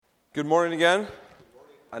Good morning again.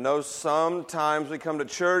 I know sometimes we come to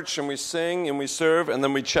church and we sing and we serve and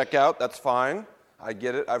then we check out. That's fine. I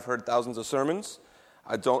get it. I've heard thousands of sermons.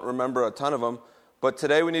 I don't remember a ton of them. But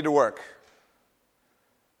today we need to work.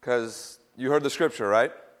 Because you heard the scripture,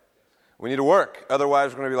 right? We need to work.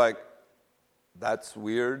 Otherwise we're going to be like, that's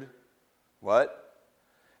weird. What?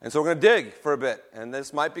 And so we're going to dig for a bit. And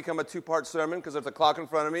this might become a two-part sermon because there's a clock in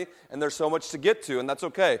front of me and there's so much to get to. And that's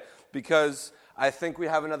okay. Because I think we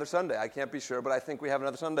have another Sunday. I can't be sure, but I think we have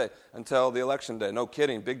another Sunday until the election day. No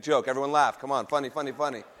kidding. Big joke. Everyone laugh. Come on. Funny.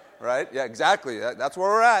 Right? Yeah, exactly. That's where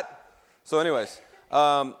we're at. So anyways,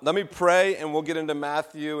 let me pray, and we'll get into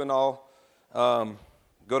Matthew, and I'll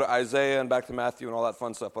go to Isaiah and back to Matthew and all that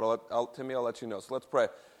fun stuff. But Timmy, I'll let you know. So let's pray.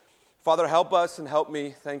 Father, help us and help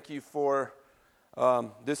me. Thank you for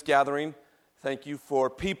this gathering. Thank you for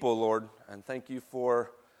people, Lord, and thank you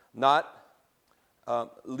for not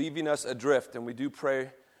leaving us adrift. And we do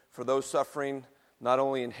pray for those suffering, not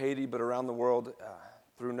only in Haiti, but around the world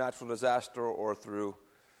through natural disaster or through,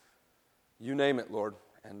 you name it, Lord.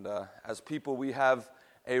 And as people, we have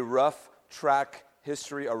a rough track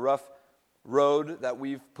history, a rough road that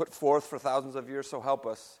we've put forth for thousands of years. So help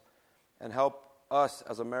us, and help us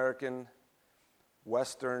as American,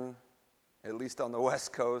 Western, at least on the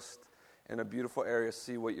West Coast, in a beautiful area,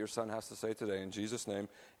 see what your Son has to say today. In Jesus' name,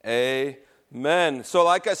 amen. So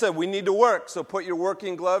like I said, we need to work. So put your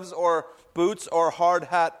working gloves or boots or hard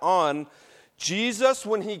hat on. Jesus,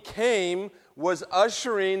 when he came, was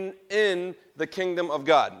ushering in the kingdom of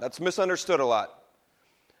God. That's misunderstood a lot.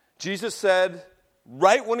 Jesus said,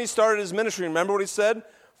 right when he started his ministry, remember what he said?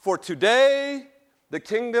 For today, the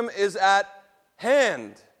kingdom is at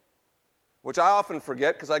hand. Which I often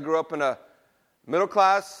forget because I grew up in a middle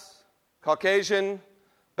class, Caucasian,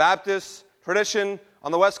 Baptist tradition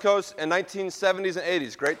on the West Coast in 1970s and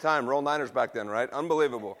 80s. Great time. Roll Niners back then, right?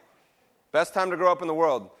 Unbelievable. Best time to grow up in the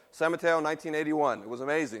world. San Mateo, 1981. It was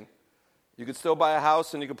amazing. You could still buy a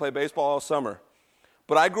house and you could play baseball all summer.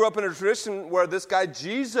 But I grew up in a tradition where this guy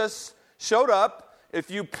Jesus showed up. If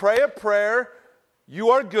you pray a prayer, you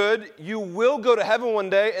are good. You will go to heaven one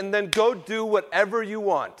day and then go do whatever you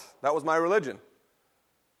want. That was my religion.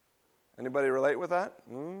 Anybody relate with that?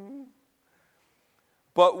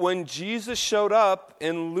 But when Jesus showed up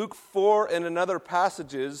in Luke 4 and in other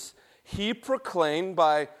passages, he proclaimed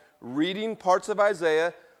by reading parts of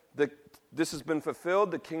Isaiah that this has been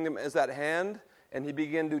fulfilled, the kingdom is at hand, and he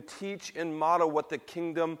began to teach and model what the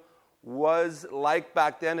kingdom was like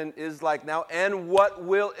back then and is like now, and what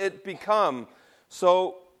will it become.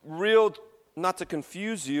 So, not to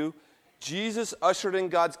confuse you, Jesus ushered in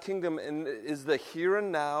God's kingdom and is the here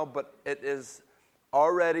and now, but it is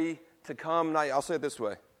already to come. Now, I'll say it this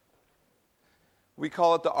way. We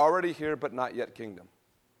call it the already here, but not yet kingdom.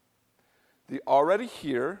 The already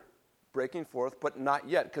here, breaking forth, but not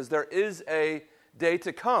yet, because there is a day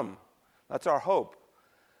to come. That's our hope.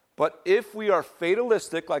 But if we are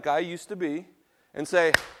fatalistic, like I used to be, and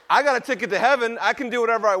say, I got a ticket to heaven, I can do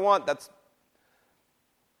whatever I want, that's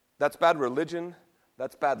bad religion,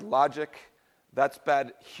 that's bad logic, that's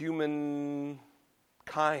bad human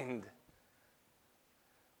kind.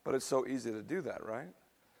 But it's so easy to do that, right?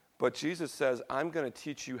 But Jesus says, I'm going to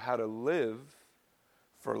teach you how to live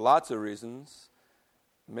for lots of reasons,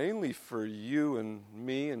 mainly for you and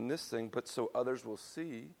me and this thing, but so others will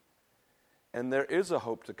see. And there is a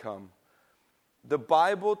hope to come. The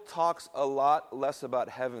Bible talks a lot less about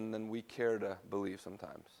heaven than we care to believe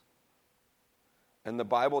sometimes. And the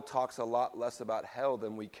Bible talks a lot less about hell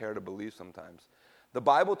than we care to believe sometimes. The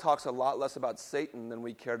Bible talks a lot less about Satan than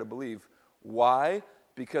we care to believe. Why?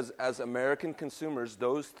 Because as American consumers,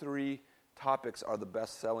 those three topics are the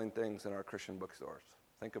best-selling things in our Christian bookstores.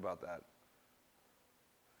 Think about that.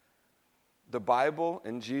 The Bible,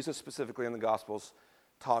 and Jesus specifically in the Gospels,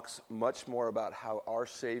 talks much more about how our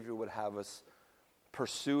Savior would have us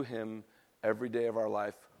pursue him every day of our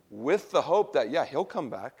life with the hope that, yeah, he'll come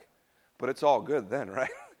back, but it's all good then,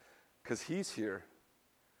 right? Because he's here,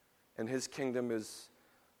 and his kingdom is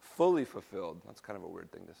fully fulfilled. That's kind of a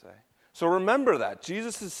weird thing to say. So remember that.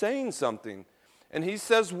 Jesus is saying something. And he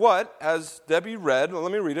says what? As Debbie read, well,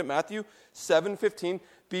 let me read it, Matthew 7:15.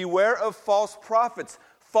 Beware of false prophets.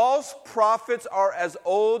 False prophets are as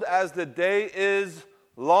old as the day is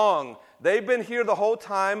long. They've been here the whole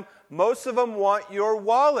time. Most of them want your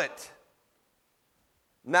wallet.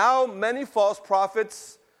 Now, many false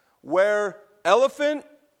prophets wear elephant,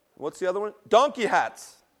 what's the other one? Donkey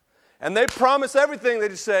hats. And they promise everything. They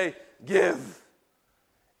just say, give.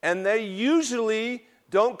 And they usually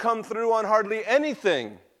don't come through on hardly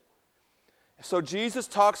anything. So Jesus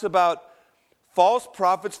talks about false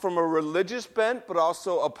prophets from a religious bent, but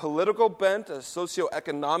also a political bent, a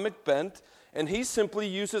socioeconomic bent, and he simply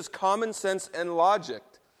uses common sense and logic.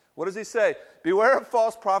 What does he say? Beware of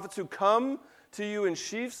false prophets who come to you in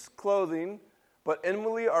sheep's clothing, but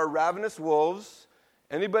inwardly are ravenous wolves.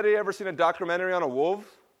 Anybody ever seen a documentary on a wolf?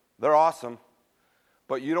 They're awesome,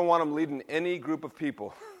 but you don't want them leading any group of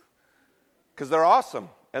people because they're awesome,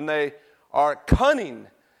 and they are cunning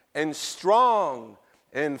and strong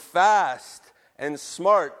and fast and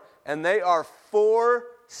smart, and they are 4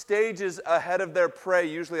 stages ahead of their prey,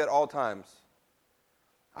 usually at all times.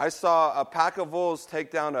 I saw a pack of wolves take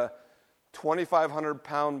down a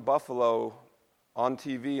 2,500-pound buffalo on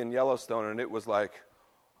TV in Yellowstone, and it was like,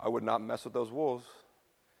 I would not mess with those wolves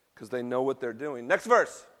because they know what they're doing. Next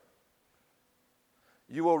verse.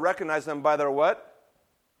 You will recognize them by their what?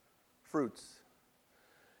 Fruits.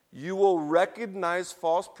 You will recognize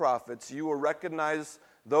false prophets. You will recognize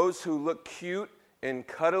those who look cute and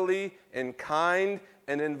cuddly and kind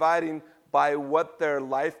and inviting by what their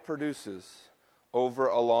life produces over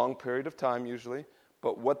a long period of time usually,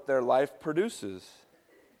 but what their life produces.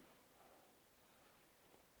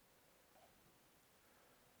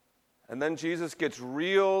 And then Jesus gets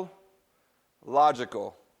real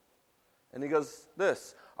logical. And he goes,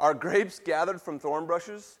 this, are grapes gathered from thorn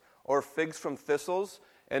bushes or figs from thistles?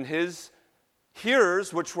 And his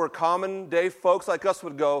hearers, which were common day folks like us,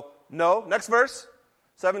 would go, no. Next verse,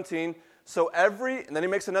 17. And then he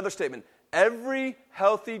makes another statement. Every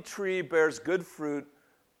healthy tree bears good fruit,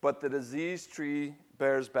 but the diseased tree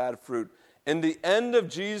bears bad fruit. In the end of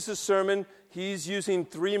Jesus' sermon, he's using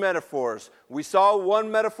 3 metaphors. We saw one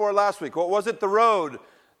metaphor last week. What was it? The road.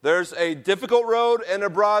 There's a difficult road and a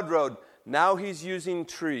broad road. Now he's using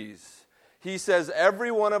trees. He says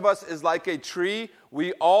every one of us is like a tree.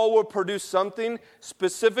 We all will produce something.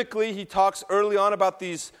 Specifically, he talks early on about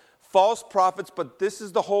these false prophets, but this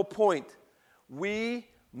is the whole point. We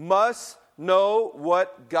must know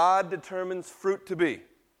what God determines fruit to be.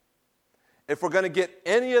 If we're going to get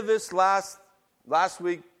any of this last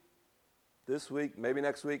week, this week, maybe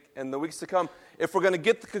next week, and the weeks to come, if we're going to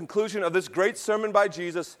get the conclusion of this great sermon by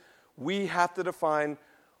Jesus, we have to define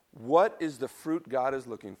what is the fruit God is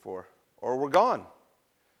looking for, or we're gone,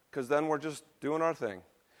 because then we're just doing our thing.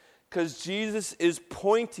 Because Jesus is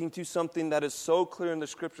pointing to something that is so clear in the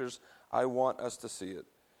Scriptures, I want us to see it.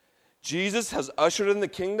 Jesus has ushered in the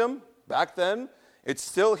kingdom back then. It's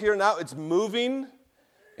still here now. It's moving.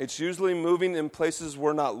 It's usually moving in places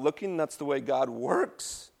we're not looking. That's the way God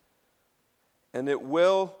works. And it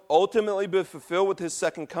will ultimately be fulfilled with his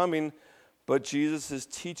second coming, but Jesus is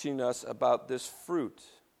teaching us about this fruit.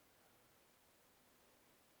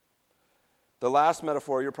 The last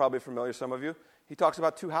metaphor, you're probably familiar, some of you, he talks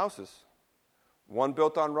about 2 houses. One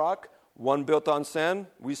built on rock, one built on sand.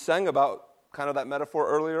 We sang about kind of that metaphor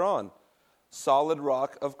earlier on. Solid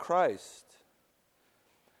rock of Christ.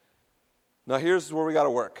 Now here's where we got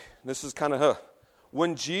to work. This is kind of,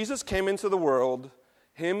 When Jesus came into the world,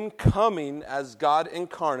 him coming as God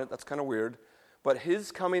incarnate, that's kind of weird, but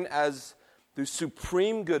his coming as the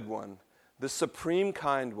supreme good one, the supreme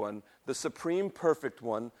kind one, the supreme perfect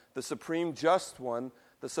one, the supreme just one,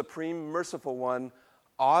 the supreme merciful one,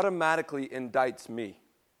 automatically indicts me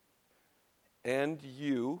and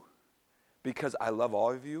you, because I love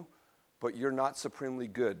all of you, but you're not supremely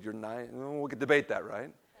good. You're not, we could debate that,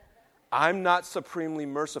 right? I'm not supremely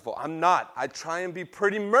merciful. I'm not. I try and be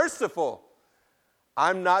pretty merciful.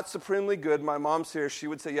 I'm not supremely good. My mom's here. She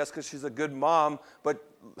would say yes because she's a good mom, but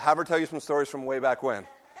have her tell you some stories from way back when.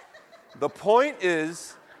 The point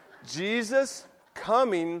is, Jesus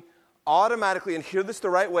coming automatically, and hear this the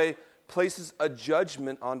right way, places a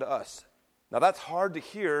judgment onto us. Now that's hard to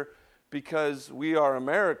hear because we are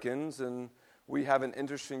Americans and we have an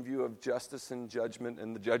interesting view of justice and judgment,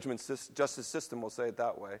 and the justice system will say it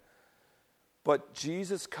that way. But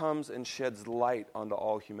Jesus comes and sheds light onto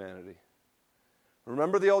all humanity.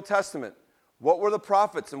 Remember the Old Testament. What were the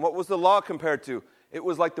prophets and what was the law compared to? It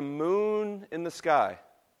was like the moon in the sky.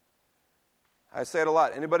 I say it a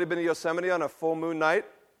lot. Anybody been to Yosemite on a full moon night?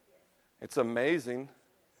 It's amazing.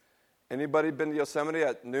 Anybody been to Yosemite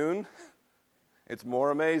at noon? It's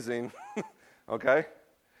more amazing. Okay?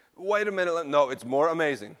 Wait a minute. No, it's more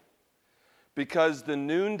amazing. Because the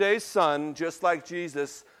noonday sun, just like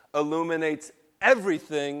Jesus, illuminates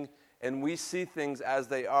everything, and we see things as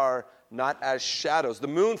they are, not as shadows. The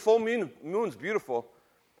moon, full moon's beautiful.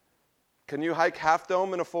 Can you hike Half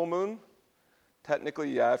Dome in a full moon?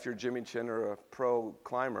 Technically, yeah, if you're Jimmy Chin or a pro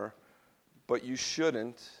climber, but you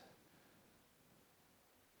shouldn't.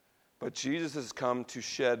 But Jesus has come to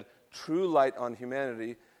shed true light on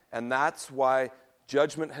humanity, and that's why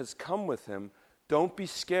judgment has come with him, Don't be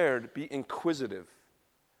scared. Be inquisitive.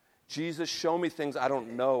 Jesus, show me things I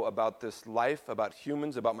don't know about this life, about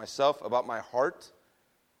humans, about myself, about my heart.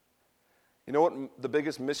 You know what the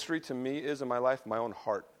biggest mystery to me is in my life? My own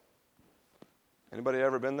heart. Anybody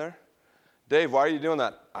ever been there? Dave, why are you doing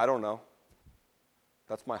that? I don't know.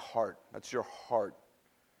 That's my heart. That's your heart.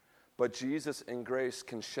 But Jesus in grace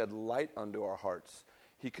can shed light onto our hearts.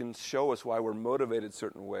 He can show us why we're motivated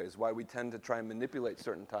certain ways, why we tend to try and manipulate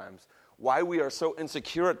certain times, why we are so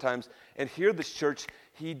insecure at times. And here, this church,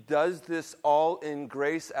 he does this all in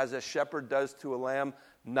grace as a shepherd does to a lamb,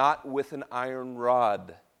 not with an iron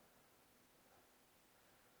rod.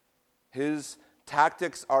 His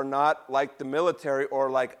tactics are not like the military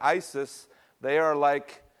or like ISIS. They are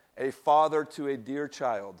like a father to a dear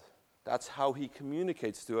child. That's how he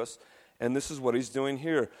communicates to us, and this is what he's doing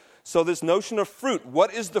here. So this notion of fruit,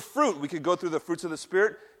 what is the fruit? We could go through the fruits of the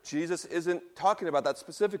Spirit. Jesus isn't talking about that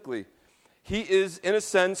specifically. He is, in a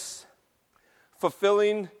sense,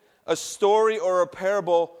 fulfilling a story or a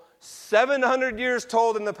parable 700 years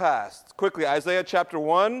told in the past. Quickly, Isaiah chapter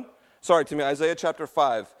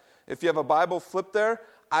 5. If you have a Bible, flip there.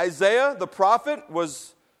 Isaiah, the prophet,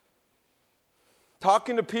 was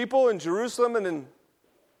talking to people in Jerusalem and in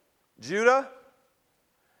Judah,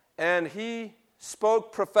 and he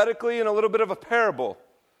spoke prophetically in a little bit of a parable.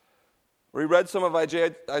 We read some of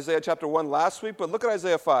Isaiah chapter 1 last week, but look at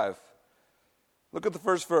Isaiah 5. Look at the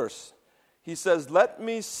first verse. He says, "Let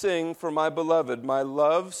me sing for my beloved my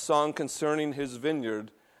love song concerning his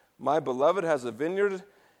vineyard. My beloved has a vineyard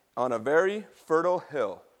on a very fertile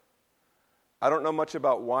hill." I don't know much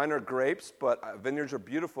about wine or grapes, but vineyards are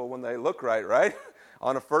beautiful when they look right, right?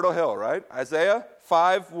 On a fertile hill, right? Isaiah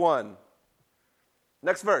 5:1.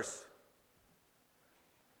 Next verse.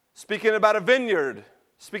 Speaking about a vineyard,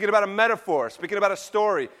 speaking about a metaphor, speaking about a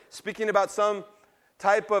story, speaking about some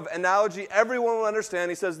type of analogy everyone will understand,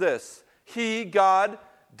 he says this: He, God,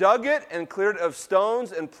 dug it and cleared it of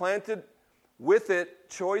stones and planted with it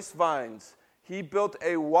choice vines. He built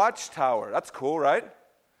a watchtower. That's cool, right?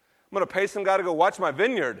 I'm going to pay some guy to go watch my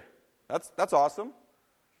vineyard. That's awesome.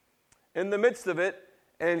 In the midst of it,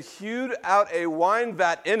 and hewed out a wine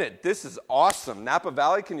vat in it. This is awesome. Napa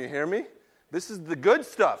Valley, can you hear me? This is the good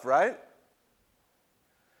stuff, right?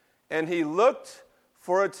 And he looked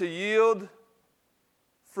for it to yield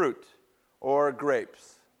fruit or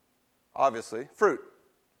grapes. Obviously, fruit.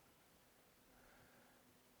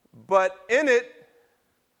 But in it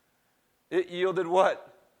yielded what?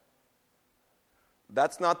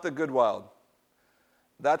 That's not the good wild.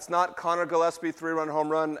 That's not Connor Gillespie 3-run home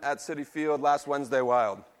run at Citi Field last Wednesday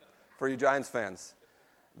wild for you Giants fans.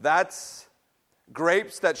 That's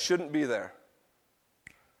grapes that shouldn't be there.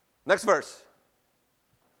 Next verse.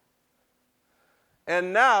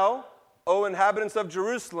 And now, O inhabitants of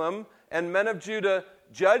Jerusalem and men of Judah,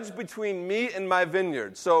 judge between me and my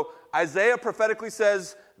vineyard. So Isaiah prophetically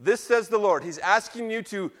says, this says the Lord. He's asking you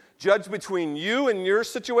to judge between you and your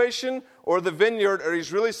situation or the vineyard, or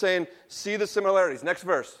he's really saying, see the similarities. Next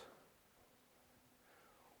verse.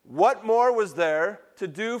 What more was there to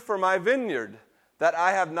do for my vineyard that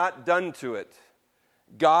I have not done to it?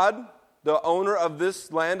 God, the owner of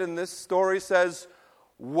this land in this story, says,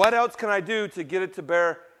 what else can I do to get it to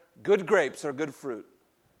bear good grapes or good fruit?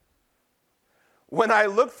 When I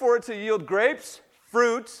looked for it to yield grapes,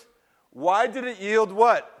 fruit, why did it yield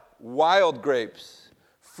what? Wild grapes.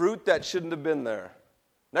 Fruit that shouldn't have been there.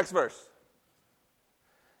 Next verse.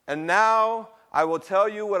 And now I will tell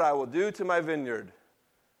you what I will do to my vineyard.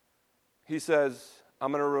 He says,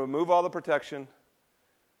 I'm going to remove all the protection.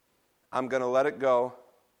 I'm going to let it go.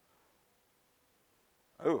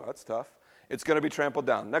 Ooh, that's tough. It's going to be trampled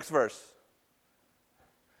down. Next verse.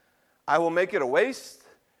 I will make it a waste,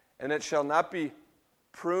 and it shall not be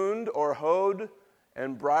pruned or hoed,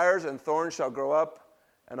 and briars and thorns shall grow up.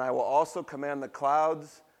 And I will also command the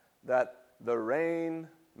clouds that the rain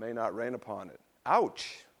may not rain upon it.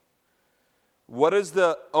 Ouch. What does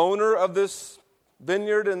the owner of this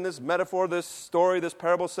vineyard in this metaphor, this story, this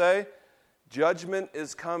parable say? Judgment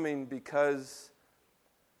is coming because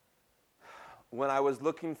when I was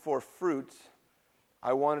looking for fruit,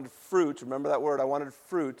 I wanted fruit. Remember that word? I wanted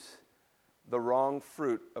fruit. The wrong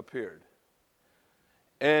fruit appeared.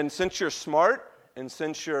 And since you're smart and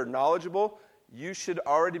since you're knowledgeable, you should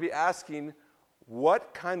already be asking,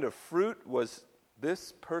 what kind of fruit was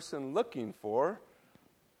this person looking for?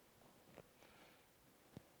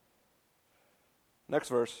 Next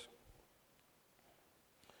verse.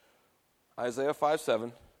 Isaiah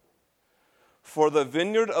 5:7. For the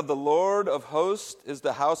vineyard of the Lord of hosts is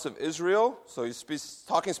the house of Israel. So he's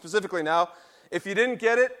talking specifically now. If you didn't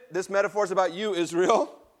get it, this metaphor is about you,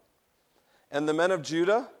 Israel. and the men of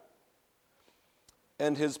Judah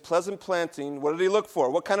and his pleasant planting, what did he look for?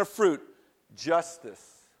 What kind of fruit?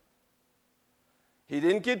 Justice. He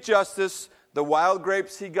didn't get justice. The wild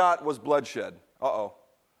grapes he got was bloodshed. Uh-oh.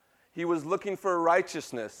 He was looking for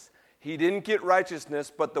righteousness. He didn't get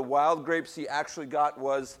righteousness, but the wild grapes he actually got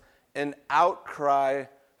was an outcry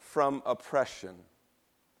from oppression.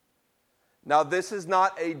 Now, this is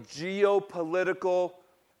not a geopolitical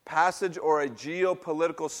passage or a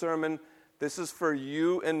geopolitical sermon. This is for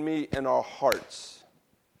you and me in our hearts.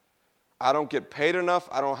 I don't get paid enough.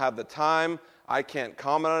 I don't have the time. I can't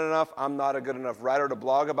comment on enough. I'm not a good enough writer to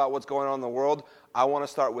blog about what's going on in the world. I want to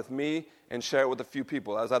start with me and share it with a few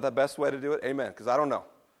people. Is that the best way to do it? Amen. Because I don't know.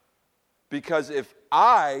 Because if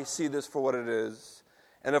I see this for what it is,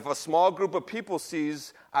 and if a small group of people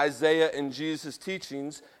sees Isaiah and Jesus'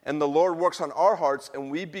 teachings, and the Lord works on our hearts,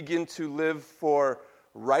 and we begin to live for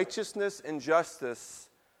righteousness and justice,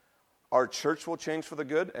 our church will change for the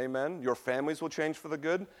good. Amen. Your families will change for the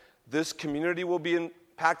good. This community will be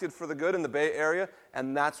impacted for the good in the Bay Area,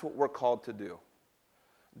 and that's what we're called to do.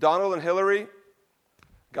 Donald and Hillary,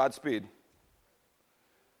 Godspeed.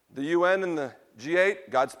 The UN and the G8,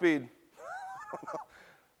 Godspeed.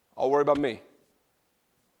 I'll worry about me.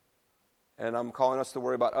 And I'm calling us to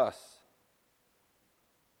worry about us.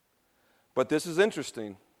 But this is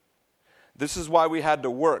interesting. This is why we had to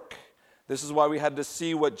work. This is why we had to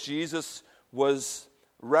see what Jesus was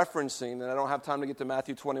referencing. And I don't have time to get to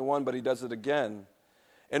Matthew 21, but he does it again.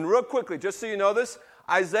 And real quickly, just so you know this,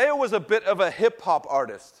 Isaiah was a bit of a hip-hop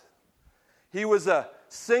artist. He was a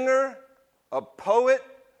singer, a poet,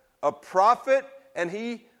 a prophet, and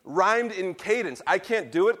he rhymed in cadence. I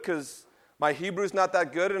can't do it because my Hebrew's not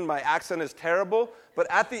that good and my accent is terrible. But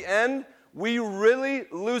at the end, we really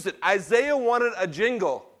lose it. Isaiah wanted a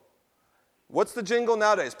jingle. What's the jingle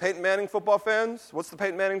nowadays? Peyton Manning football fans? What's the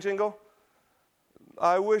Peyton Manning jingle?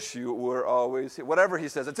 I wish you were always here. Whatever he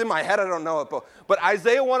says. It's in my head. I don't know it. But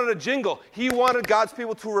Isaiah wanted a jingle. He wanted God's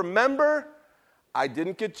people to remember, I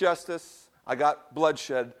didn't get justice. I got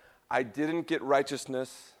bloodshed. I didn't get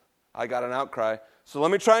righteousness. I got an outcry. So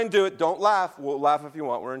let me try and do it. Don't laugh. We'll laugh if you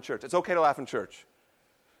want. We're in church. It's okay to laugh in church.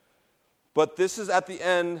 But this is at the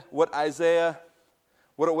end what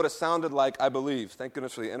what it would have sounded like, I believe. Thank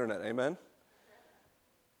goodness for the internet. Amen?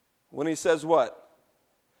 When he says what?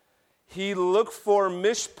 He looked for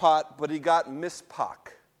mishpat, but he got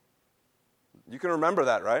mispach. You can remember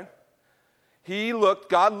that, right?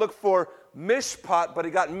 God looked for mishpat, but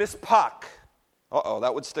he got mispach. Uh-oh,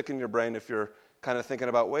 that would stick in your brain if you're kind of thinking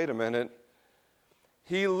about, wait a minute.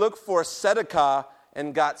 He looked for tzedakah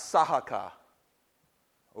and got sahaka.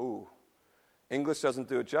 Ooh, English doesn't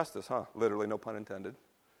do it justice, huh? Literally, no pun intended.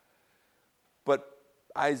 But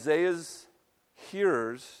Isaiah's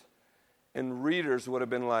hearers and readers would have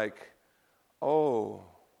been like, oh,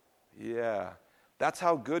 yeah, that's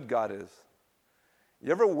how good God is.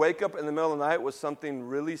 You ever wake up in the middle of the night with something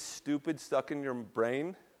really stupid stuck in your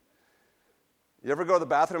brain? You ever go to the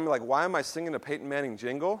bathroom and be like, why am I singing a Peyton Manning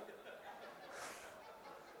jingle?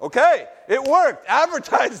 Okay, it worked.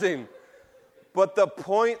 Advertising. But the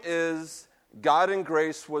point is, God in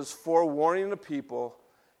grace was forewarning the people,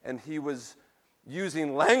 and he was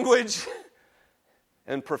using language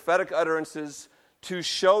and prophetic utterances to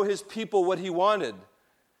show his people what he wanted.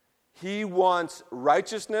 He wants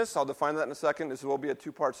righteousness. I'll define that in a second. This will be a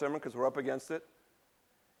two-part sermon because we're up against it.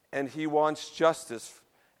 And he wants justice,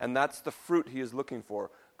 and that's the fruit he is looking for.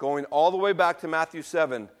 Going all the way back to Matthew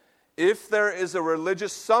 7, if there is a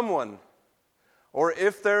religious someone, or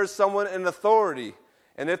if there's someone in authority,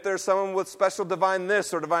 and if there's someone with special divine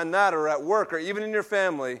this or divine that, or at work, or even in your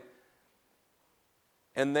family,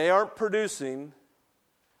 and they aren't producing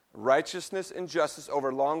righteousness and justice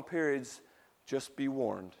over long periods, just be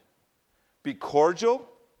warned. Be cordial,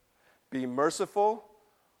 be merciful,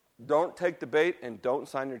 don't take the bait, and don't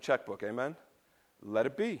sign your checkbook. Amen? Let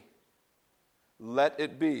it be. Let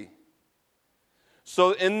it be.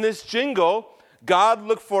 So in this jingle, God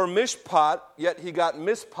looked for mishpat, yet he got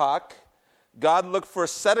mispach. God looked for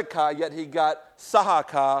tzedakah, yet he got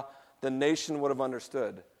sahaka. The nation would have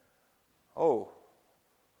understood. Oh,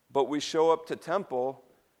 but we show up to temple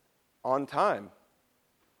on time.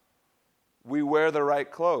 We wear the right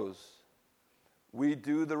clothes. We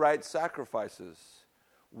do the right sacrifices.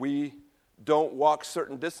 We don't walk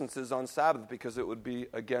certain distances on Sabbath because it would be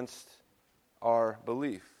against our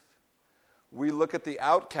belief. We look at the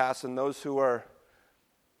outcasts and those who are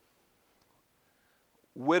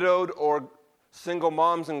widowed or single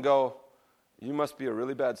moms and go, you must be a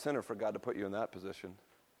really bad sinner for God to put you in that position.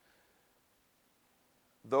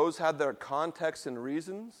 Those had their context and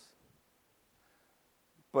reasons,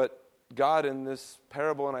 but God in this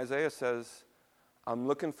parable in Isaiah says, I'm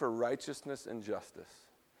looking for righteousness and justice.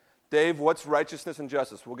 Dave, what's righteousness and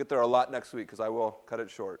justice? We'll get there a lot next week because I will cut it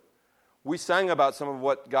short. We sang about some of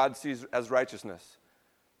what God sees as righteousness.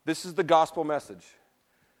 This is the gospel message.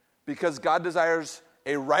 Because God desires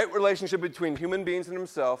a right relationship between human beings and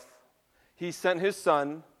himself, he sent his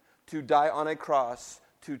son to die on a cross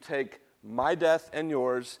to take my death and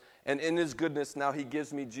yours, and in his goodness, now he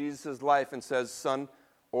gives me Jesus' life and says, son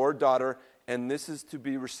or daughter, and this is to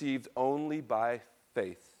be received only by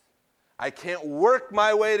faith. I can't work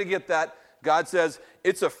my way to get that. God says,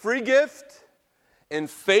 it's a free gift, and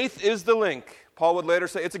faith is the link. Paul would later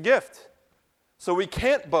say, it's a gift. So we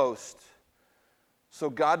can't boast.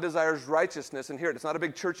 So God desires righteousness, and here, it's not a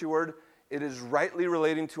big churchy word. It is rightly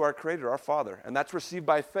relating to our Creator, our Father, and that's received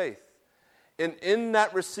by faith. And in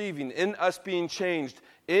that receiving, in us being changed,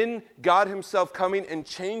 in God himself coming and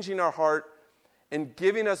changing our heart and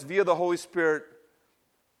giving us via the Holy Spirit,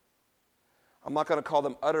 I'm not going to call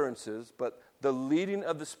them utterances, but the leading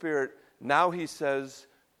of the Spirit, now he says,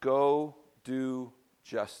 go do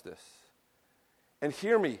justice. And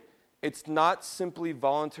hear me, it's not simply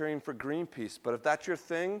volunteering for Greenpeace, but if that's your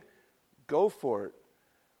thing, go for it.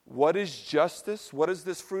 What is justice? What is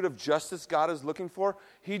this fruit of justice God is looking for?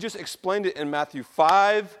 He just explained it in Matthew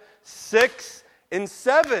 5, 6, and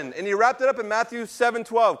 7. And he wrapped it up in Matthew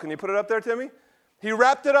 7:12. Can you put it up there, Timmy? He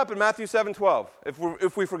wrapped it up in Matthew 7:12,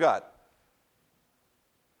 if we forgot.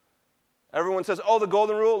 Everyone says, oh, the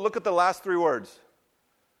golden rule. Look at the last three words.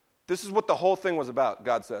 This is what the whole thing was about,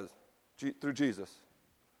 God says, through Jesus.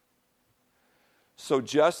 So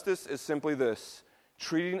justice is simply this: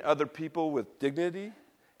 treating other people with dignity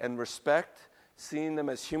and respect, seeing them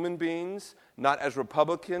as human beings, not as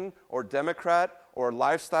Republican or Democrat or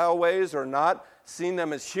lifestyle ways or not, seeing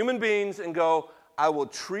them as human beings and go, I will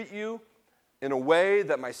treat you in a way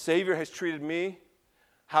that my Savior has treated me.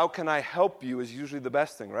 How can I help you is usually the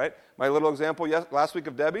best thing, right? My little example last week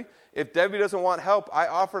of Debbie, if Debbie doesn't want help, I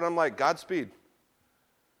offered, I'm like, Godspeed.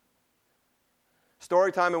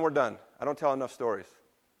 Story time and we're done. I don't tell enough stories.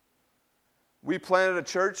 We planted a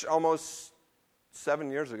church almost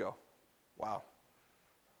 7 years ago. Wow.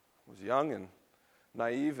 I was young and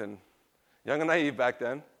naive back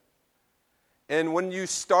then. And when you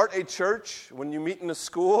start a church, when you meet in a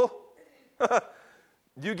school,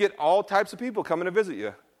 you get all types of people coming to visit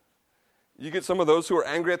you. You get some of those who are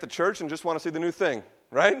angry at the church and just want to see the new thing,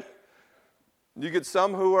 right? You get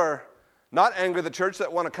some who are not angry at the church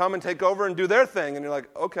that want to come and take over and do their thing. And you're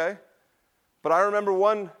like, okay. But I remember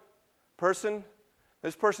one person,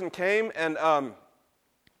 this person came and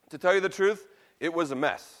to tell you the truth, it was a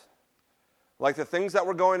mess. Like the things that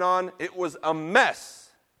were going on, it was a mess.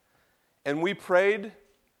 And we prayed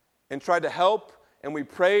and tried to help, and we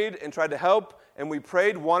prayed and tried to help, and we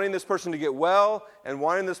prayed wanting this person to get well and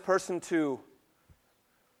wanting this person to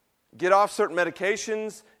get off certain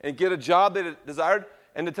medications and get a job they desired.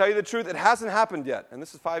 And to tell you the truth, it hasn't happened yet. And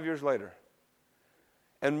this is 5 years later.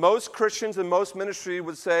 And most Christians and most ministry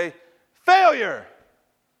would say, failure!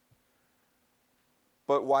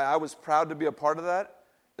 But why I was proud to be a part of that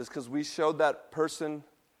is because we showed that person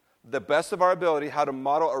the best of our ability how to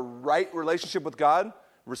model a right relationship with God,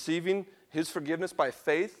 receiving his forgiveness by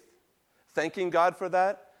faith, thanking God for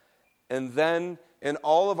that, and then in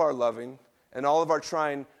all of our loving and all of our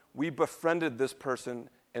trying, we befriended this person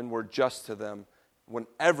and were just to them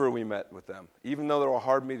whenever we met with them, even though they were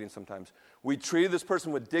hard meetings sometimes. We treated this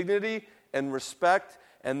person with dignity and respect,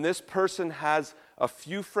 and this person has a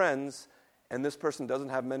few friends, and this person doesn't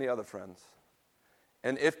have many other friends.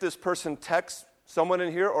 And if this person texts someone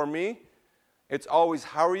in here or me, it's always,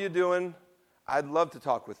 how are you doing? I'd love to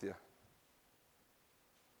talk with you.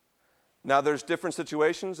 Now, there's different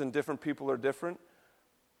situations and different people are different,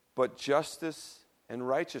 but justice and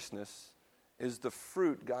righteousness is the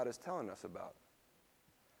fruit God is telling us about.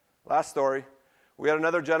 Last story, we had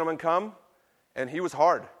another gentleman come, and he was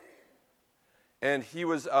hard. And he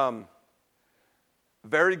was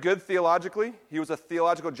very good theologically. He was a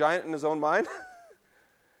theological giant in his own mind.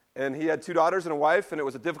 And he had 2 daughters and a wife, and it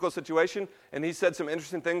was a difficult situation. And he said some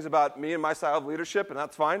interesting things about me and my style of leadership, and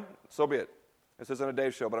that's fine. So be it. This isn't a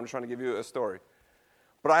Dave show, but I'm just trying to give you a story.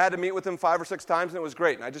 But I had to meet with him 5 or 6 times, and it was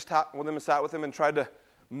great. And I just talked with him and sat with him and tried to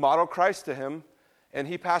model Christ to him. And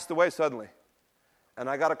he passed away suddenly. And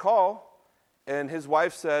I got a call, and his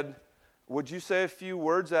wife said, would you say a few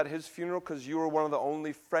words at his funeral because you were one of the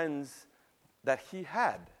only friends that he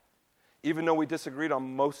had, even though we disagreed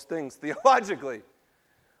on most things theologically.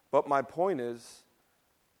 But my point is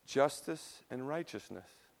justice and righteousness.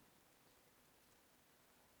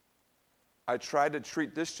 I tried to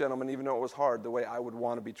treat this gentleman, even though it was hard, the way I would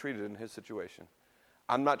want to be treated in his situation.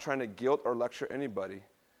 I'm not trying to guilt or lecture anybody,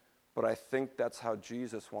 but I think that's how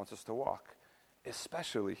Jesus wants us to walk,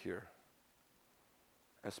 especially here,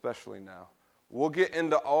 especially now. We'll get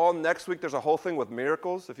into all next week. There's a whole thing with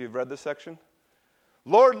miracles, if you've read this section.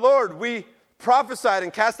 Lord, Lord, we prophesied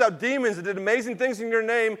and cast out demons and did amazing things in your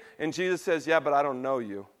name. And Jesus says, yeah, but I don't know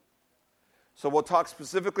you. So we'll talk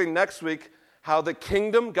specifically next week how the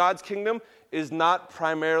kingdom, God's kingdom, is not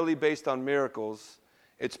primarily based on miracles.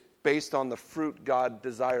 It's based on the fruit God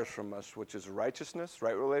desires from us, which is righteousness,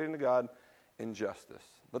 right relating to God, and justice.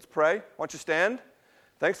 Let's pray. Why don't you stand?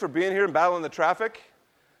 Thanks for being here and battling the traffic.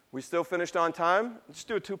 We still finished on time. Just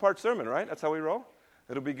do a 2-part sermon, right? That's how we roll.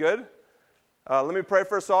 It'll be good. Let me pray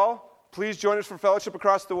for us all. Please join us for fellowship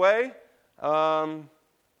across the way.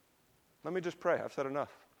 Let me just pray. I've said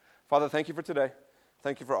enough. Father, thank you for today.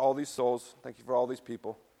 Thank you for all these souls. Thank you for all these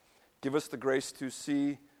people. Give us the grace to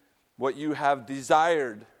see what you have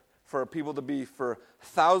desired for people to be for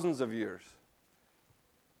thousands of years.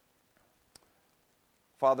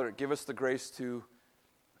 Father, give us the grace to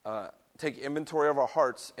take inventory of our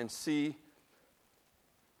hearts and see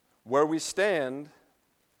where we stand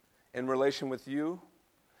in relation with you,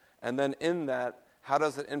 and then in that, how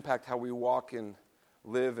does it impact how we walk and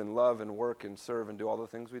live and love and work and serve and do all the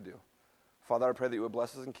things we do. Father, I pray that you would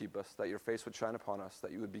bless us and keep us, that your face would shine upon us,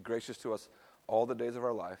 that you would be gracious to us all the days of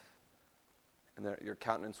our life, and that your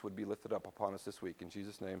countenance would be lifted up upon us this week. In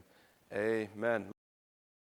Jesus' name, amen.